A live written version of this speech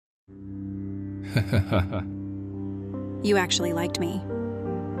You actually liked me,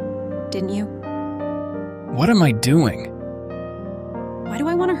 didn't you? What am I doing? Why do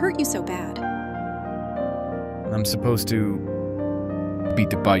I want to hurt you so bad? I'm supposed to be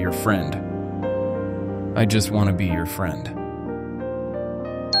by your friend. I just want to be your friend.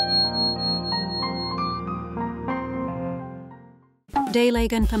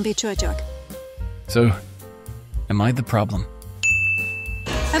 Daylagan pambichuachok. So, am I the problem?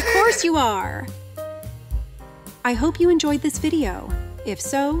 Of course you are! I hope you enjoyed this video. If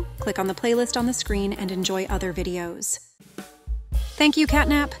so, click on the playlist on the screen and enjoy other videos. Thank you,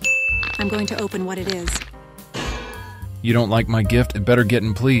 Catnap. I'm going to open what it is. You don't like my gift? It better get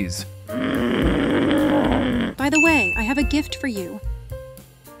in, please. By the way, I have a gift for you.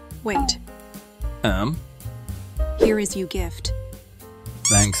 Wait. Here is you gift.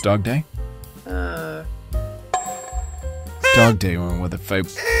 Thanks, Dog Day. Dog Day with a fake.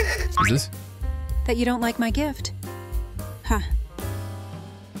 Is this? That you don't like my gift? Huh.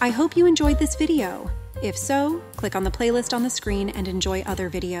 I hope you enjoyed this video. If so, click on the playlist on the screen and enjoy other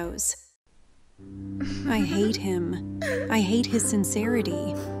videos. I hate him. I hate his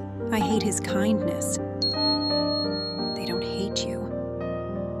sincerity. I hate his kindness. They don't hate you.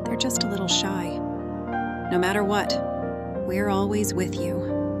 They're just a little shy. No matter what, we're always with you.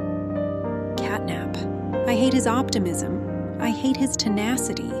 Catnap. I hate his optimism. I hate his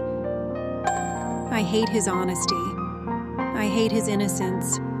tenacity. I hate his honesty. I hate his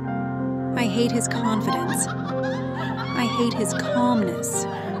innocence. I hate his confidence. I hate his calmness.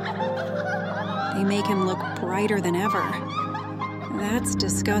 They make him look brighter than ever. That's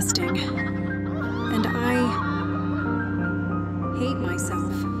disgusting. And I hate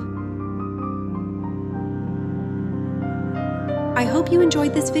myself. I hope you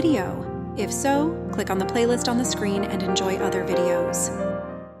enjoyed this video. If so, click on the playlist on the screen and enjoy other videos.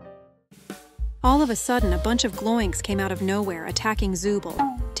 All of a sudden, a bunch of gloinks came out of nowhere, attacking Zooble,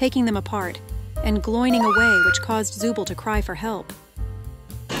 taking them apart, and gloining away, which caused Zooble to cry for help.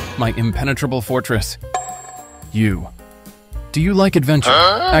 My impenetrable fortress. You. Do you like adventure,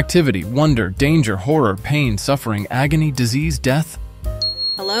 activity, wonder, danger, horror, pain, suffering, agony, disease, death?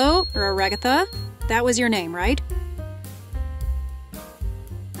 Hello, Ragatha? That was your name, right?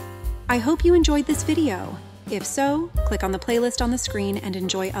 I hope you enjoyed this video. If so, click on the playlist on the screen and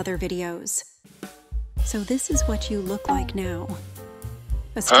enjoy other videos. So this is what you look like now.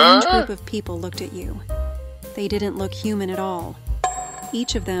 A strange group of people looked at you. They didn't look human at all.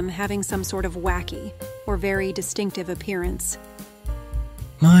 Each of them having some sort of wacky or very distinctive appearance.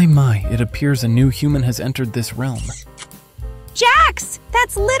 My, it appears a new human has entered this realm. Jax!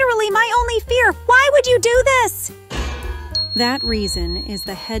 That's literally my only fear! Why would you do this? That reason is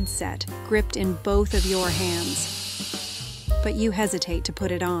the headset gripped in both of your hands. But you hesitate to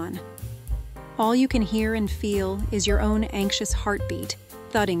put it on. All you can hear and feel is your own anxious heartbeat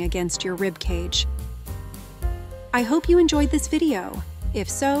thudding against your ribcage. I hope you enjoyed this video. If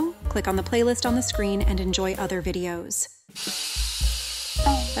so, click on the playlist on the screen and enjoy other videos.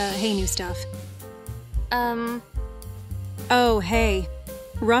 Hey, new stuff. Oh, hey.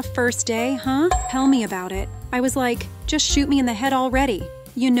 Rough first day, huh? Tell me about it. I was like, just shoot me in the head already.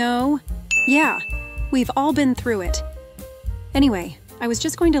 You know? Yeah, we've all been through it. Anyway, I was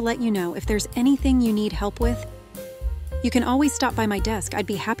just going to let you know if there's anything you need help with. You can always stop by my desk. I'd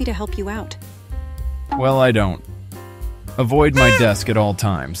be happy to help you out. Well, I don't. Avoid my desk at all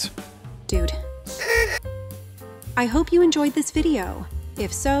times. Dude. I hope you enjoyed this video.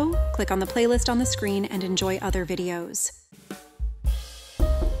 If so, click on the playlist on the screen and enjoy other videos.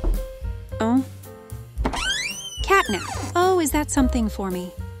 Oh? Catnap. Oh, is that something for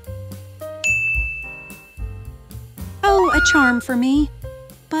me? Oh, a charm for me.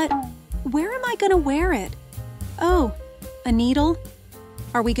 But where am I gonna wear it? Oh, a needle?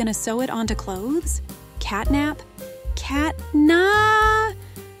 Are we gonna sew it onto clothes? Catnap? Catnap?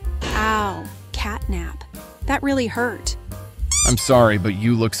 Ow, catnap. That really hurt. I'm sorry, but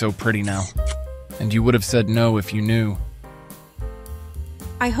you look so pretty now. And you would have said no if you knew.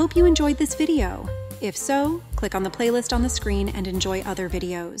 I hope you enjoyed this video. If so, click on the playlist on the screen and enjoy other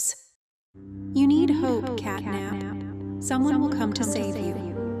videos. You need hope, Catnap. Someone will come to save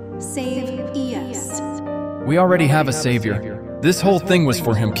you. Save ES. We already have a savior. This whole thing was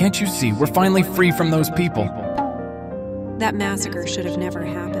for him. Can't you see? We're finally free from those people. That massacre should have never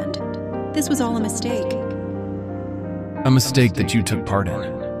happened. This was all a mistake. A mistake that you took part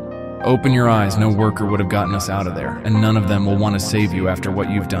in. Open your eyes, no worker would have gotten us out of there, and none of them will want to save you after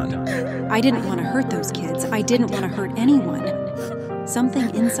what you've done. I didn't want to hurt those kids. I didn't want to hurt anyone. Something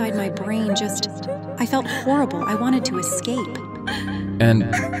inside my brain I felt horrible. I wanted to escape. And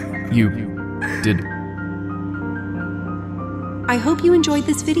you Did... I hope you enjoyed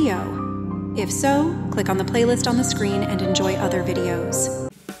this video. If so, click on the playlist on the screen and enjoy other videos.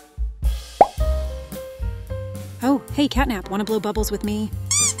 Oh, hey Catnap, wanna blow bubbles with me?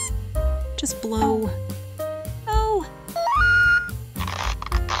 Just blow. Oh!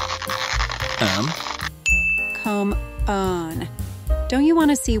 Come on. Don't you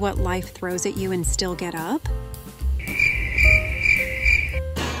want to see what life throws at you and still get up?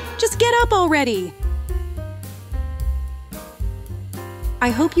 Just get up already! I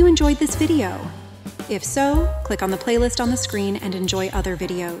hope you enjoyed this video. If so, click on the playlist on the screen and enjoy other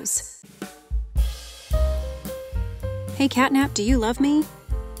videos. Hey Catnap, do you love me?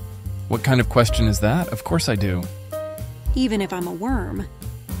 What kind of question is that? Of course I do. Even if I'm a worm.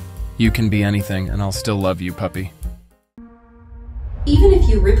 You can be anything, and I'll still love you, puppy. Even if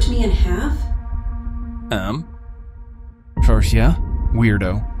you ripped me in half? First, yeah,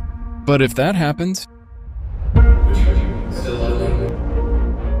 weirdo. But if that happens... Would you still love me?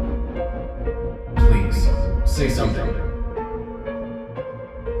 Please, say something.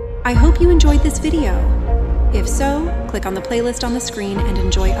 I hope you enjoyed this video. If so, click on the playlist on the screen and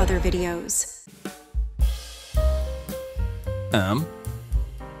enjoy other videos.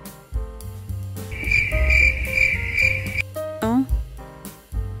 Oh?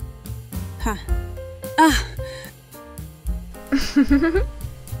 Huh. Ah!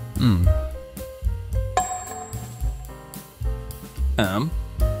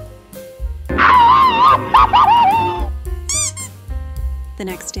 The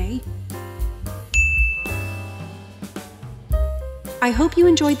next day. I hope you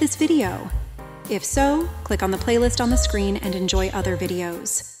enjoyed this video. If so, click on the playlist on the screen and enjoy other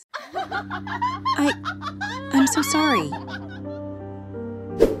videos. I'm so sorry.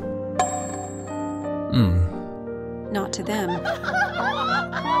 Not to them.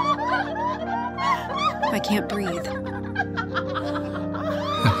 I can't breathe.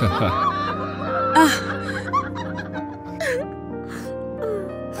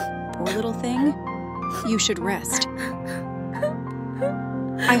 Poor little thing. You should rest.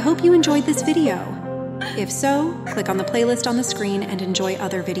 I hope you enjoyed this video. If so, click on the playlist on the screen and enjoy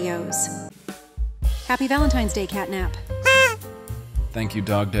other videos. Happy Valentine's Day, Catnap. Thank you,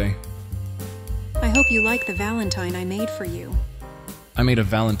 Dog Day. I hope you like the Valentine I made for you. I made a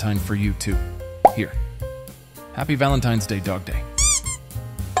Valentine for you, too. Here. Happy Valentine's Day, Dog Day.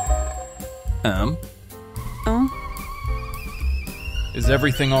 Oh? Is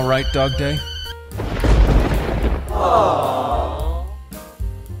everything all right, Dog Day?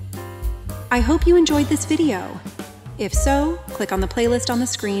 I hope you enjoyed this video. If so, click on the playlist on the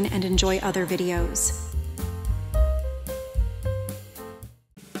screen and enjoy other videos.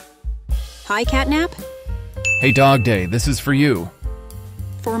 Hi, Catnap. Hey, Dog Day, this is for you.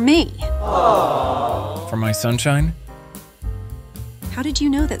 For me. For my sunshine? How did you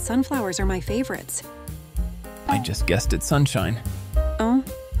know that sunflowers are my favorites? I just guessed it's sunshine. Oh?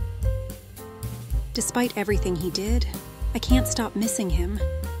 Despite everything he did, I can't stop missing him.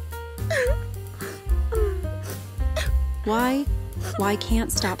 Why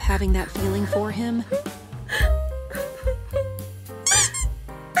can't stop having that feeling for him?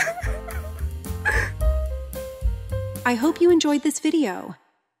 I hope you enjoyed this video.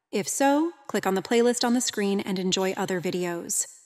 If so, click on the playlist on the screen and enjoy other videos.